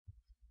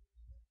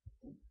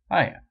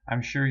Hi,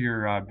 I'm sure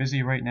you're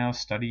busy right now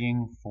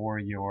studying for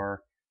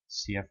your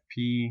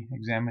CFP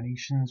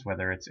examinations,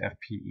 whether it's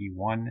FPE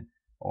 1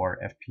 or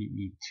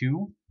FPE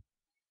 2.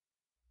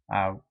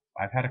 Uh,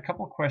 I've had a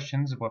couple of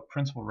questions about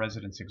principal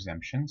residence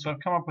exemption, so I've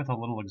come up with a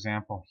little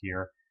example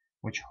here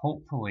which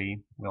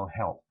hopefully will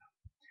help.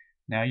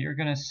 Now you're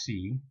going to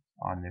see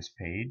on this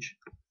page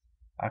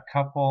a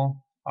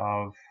couple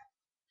of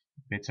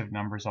bits of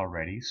numbers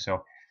already.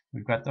 So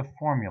we've got the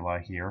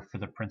formula here for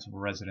the principal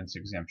residence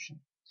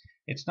exemption.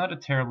 It's not a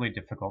terribly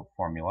difficult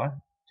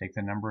formula. Take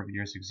the number of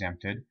years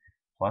exempted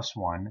plus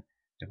 1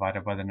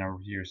 divided by the number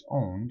of years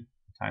owned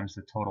times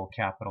the total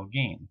capital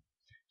gain.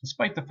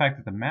 Despite the fact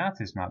that the math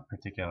is not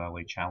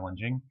particularly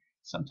challenging,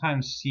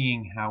 sometimes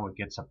seeing how it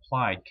gets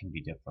applied can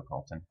be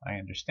difficult, and I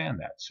understand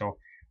that. So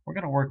we're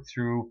going to work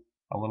through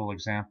a little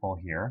example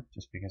here,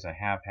 just because I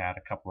have had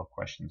a couple of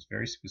questions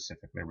very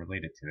specifically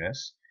related to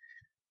this.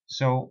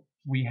 So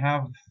we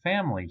have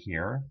family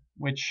here,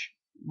 which,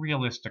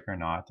 realistic or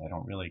not, I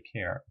don't really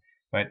care,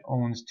 but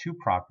owns two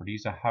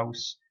properties, a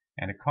house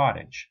and a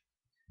cottage.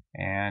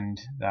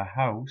 And the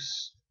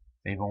house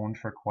they've owned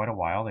for quite a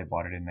while. They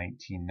bought it in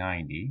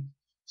 1990,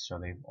 so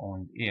they've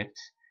owned it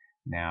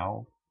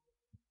now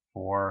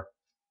for,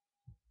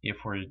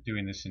 if we're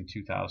doing this in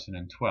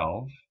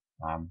 2012,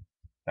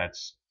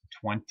 that's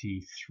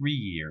 23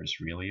 years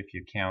really, if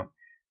you count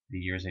the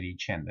years at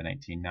each end, the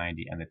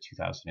 1990 and the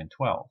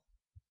 2012.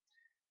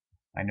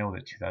 I know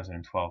that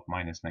 2012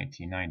 minus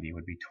 1990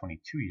 would be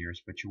 22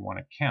 years, but you want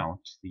to count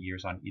the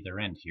years on either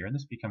end here, and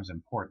this becomes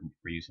important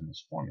for using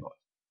this formula.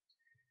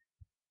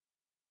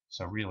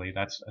 So really,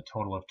 that's a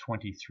total of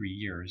 23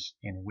 years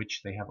in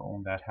which they have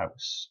owned that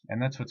house,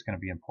 and that's what's going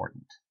to be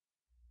important.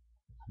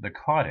 The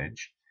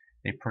cottage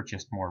they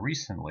purchased more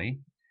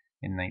recently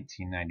in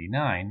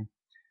 1999.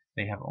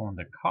 They have owned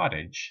the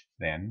cottage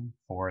then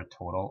for a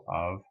total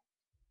of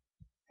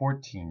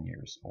 14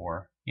 years,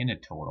 or in a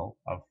total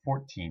of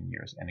 14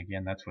 years. And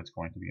again, that's what's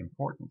going to be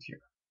important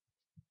here.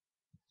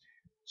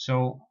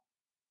 So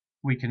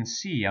we can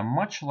see a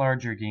much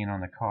larger gain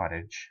on the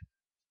cottage,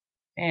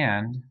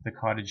 and the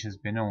cottage has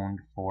been owned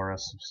for a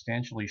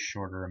substantially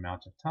shorter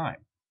amount of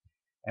time.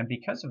 And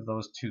because of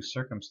those two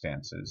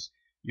circumstances,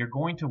 you're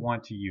going to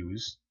want to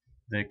use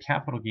the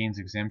capital gains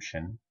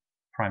exemption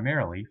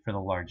primarily for the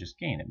largest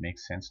gain. It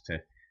makes sense to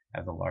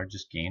have the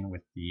largest gain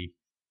with the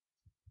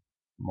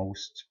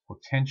most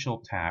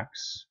potential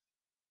tax,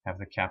 have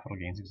the capital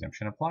gains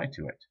exemption apply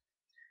to it.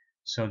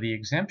 So the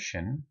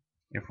exemption,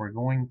 if we're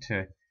going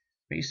to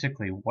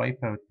basically wipe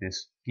out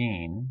this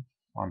gain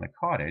on the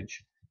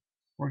cottage,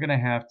 we're going to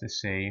have to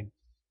say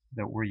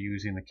that we're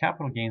using the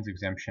capital gains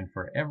exemption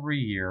for every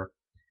year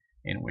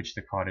in which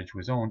the cottage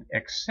was owned,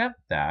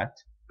 except that,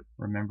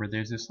 remember,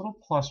 there's this little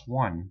plus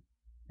 1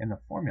 in the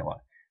formula.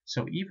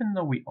 So even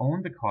though we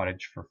owned the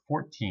cottage for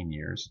 14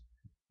 years,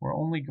 we're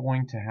only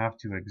going to have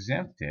to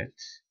exempt it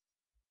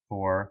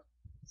for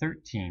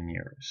 13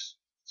 years.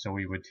 So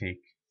we would take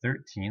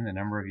 13, the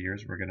number of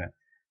years we're going to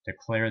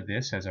declare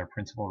this as our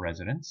principal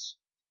residence,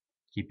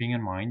 keeping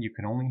in mind you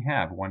can only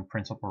have one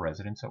principal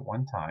residence at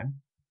one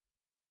time.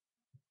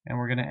 And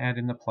we're going to add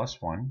in the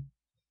plus 1.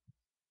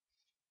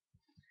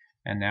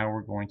 And now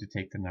we're going to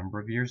take the number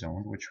of years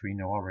owned, which we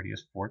know already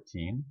is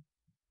 14.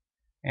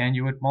 And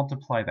you would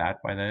multiply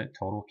that by the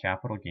total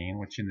capital gain,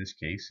 which in this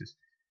case is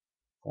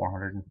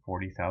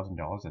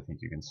 $440,000. I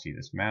think you can see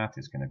this math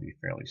is going to be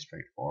fairly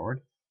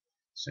straightforward.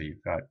 So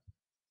you've got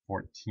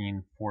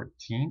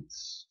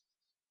 14/14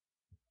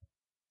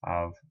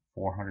 of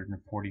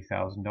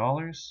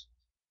 $440,000.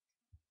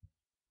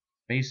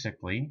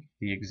 Basically,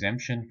 the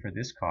exemption for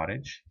this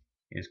cottage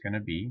is going to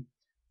be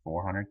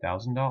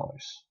 $400,000.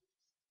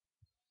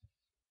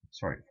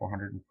 Sorry,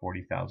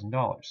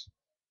 $440,000,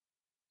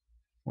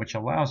 which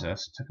allows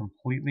us to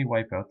completely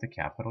wipe out the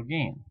capital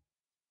gain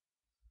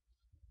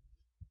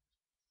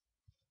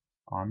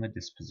on the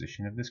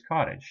disposition of this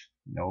cottage.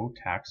 No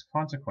tax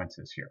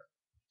consequences here.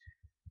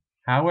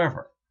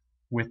 However,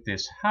 with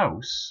this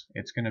house,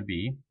 it's going to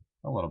be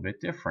a little bit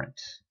different.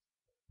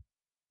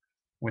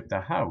 With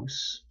the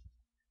house,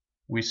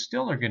 we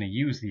still are going to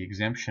use the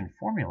exemption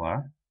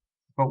formula,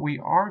 but we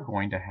are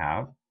going to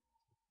have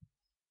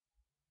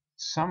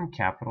some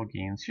capital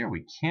gains here.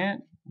 We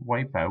can't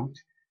wipe out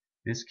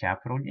this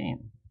capital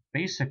gain.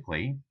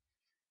 Basically,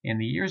 in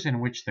the years in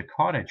which the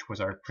cottage was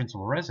our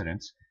principal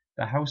residence,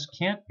 the house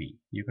can't be.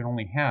 You can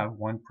only have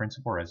one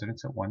principal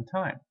residence at one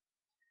time.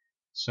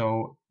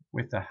 So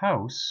with the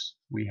house,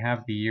 we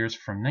have the years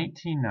from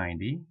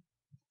 1990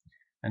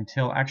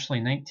 until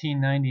actually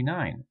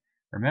 1999.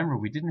 Remember,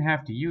 we didn't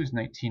have to use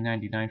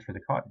 1999 for the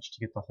cottage to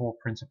get the whole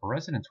principal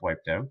residence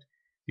wiped out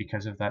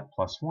because of that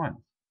plus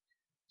 1.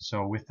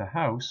 So with the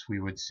house, we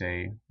would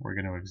say we're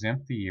going to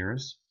exempt the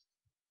years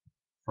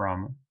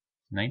from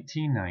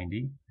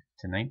 1990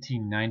 to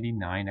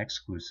 1999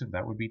 exclusive.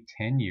 That would be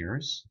 10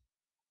 years.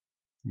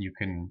 You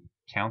can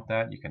count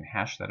that, you can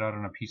hash that out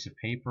on a piece of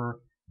paper,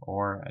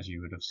 or as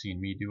you would have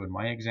seen me do in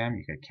my exam,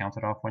 you could count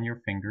it off on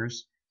your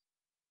fingers.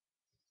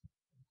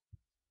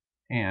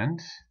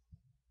 And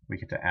we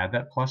get to add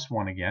that plus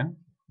 1 again.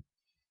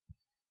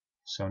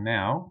 So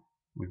now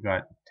we've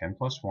got 10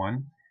 plus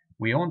 1.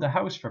 We owned the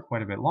house for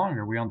quite a bit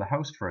longer. We owned the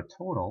house for a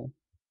total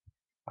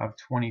of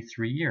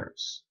 23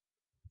 years.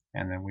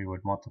 And then we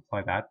would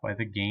multiply that by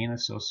the gain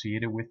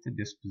associated with the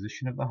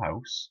disposition of the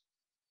house,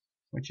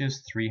 which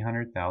is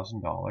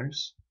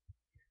 $300,000.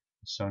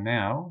 So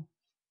now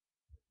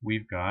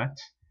we've got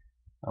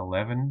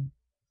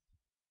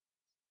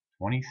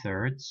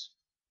 11/23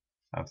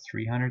 of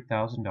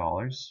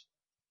 $300,000.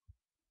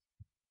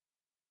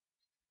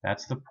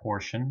 That's the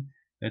portion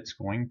that's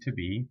going to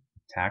be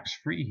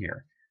tax-free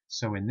here.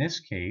 So in this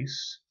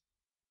case,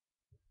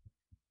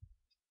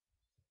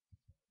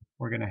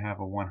 we're going to have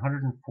a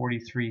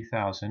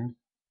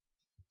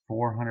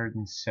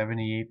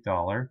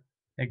 $143,478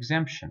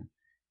 exemption.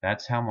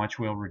 That's how much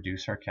we'll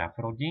reduce our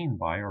capital gain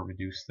by, or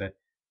reduce the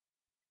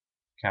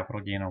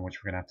capital gain on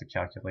which we're going to have to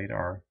calculate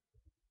our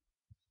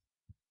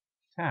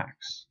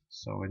tax.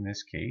 So in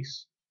this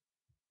case,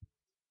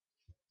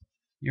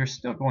 you're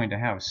still going to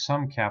have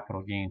some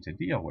capital gain to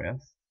deal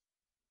with,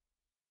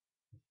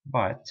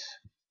 but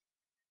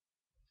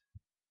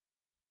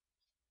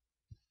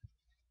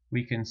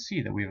we can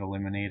see that we've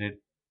eliminated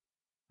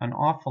an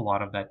awful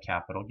lot of that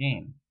capital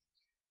gain.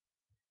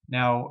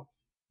 Now,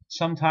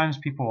 sometimes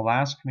people will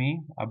ask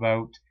me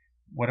about,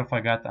 what if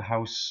I got the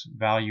house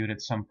valued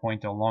at some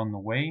point along the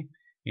way?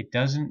 It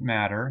doesn't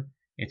matter.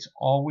 It's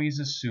always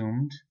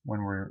assumed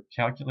when we're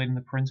calculating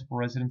the principal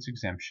residence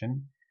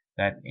exemption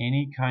that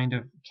any kind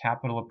of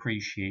capital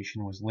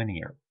appreciation was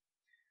linear.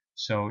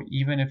 So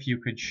even if you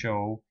could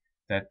show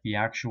that the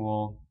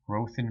actual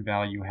growth in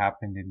value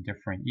happened in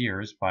different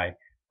years by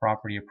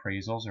property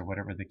appraisals or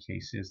whatever the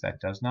case is, that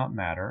does not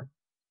matter.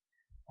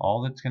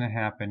 All that's going to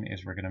happen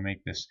is we're going to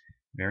make this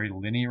very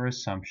linear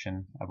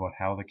assumption about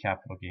how the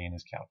capital gain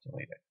is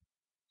calculated.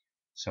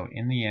 So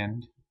in the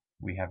end,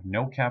 we have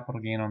no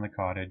capital gain on the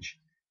cottage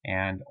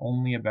and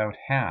only about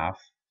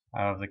half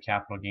of the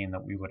capital gain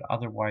that we would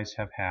otherwise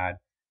have had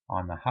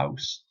on the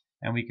house.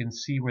 And we can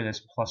see where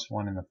this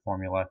 +1 in the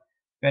formula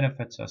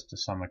benefits us to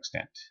some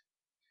extent.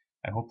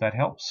 I hope that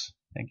helps.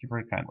 Thank you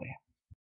very kindly.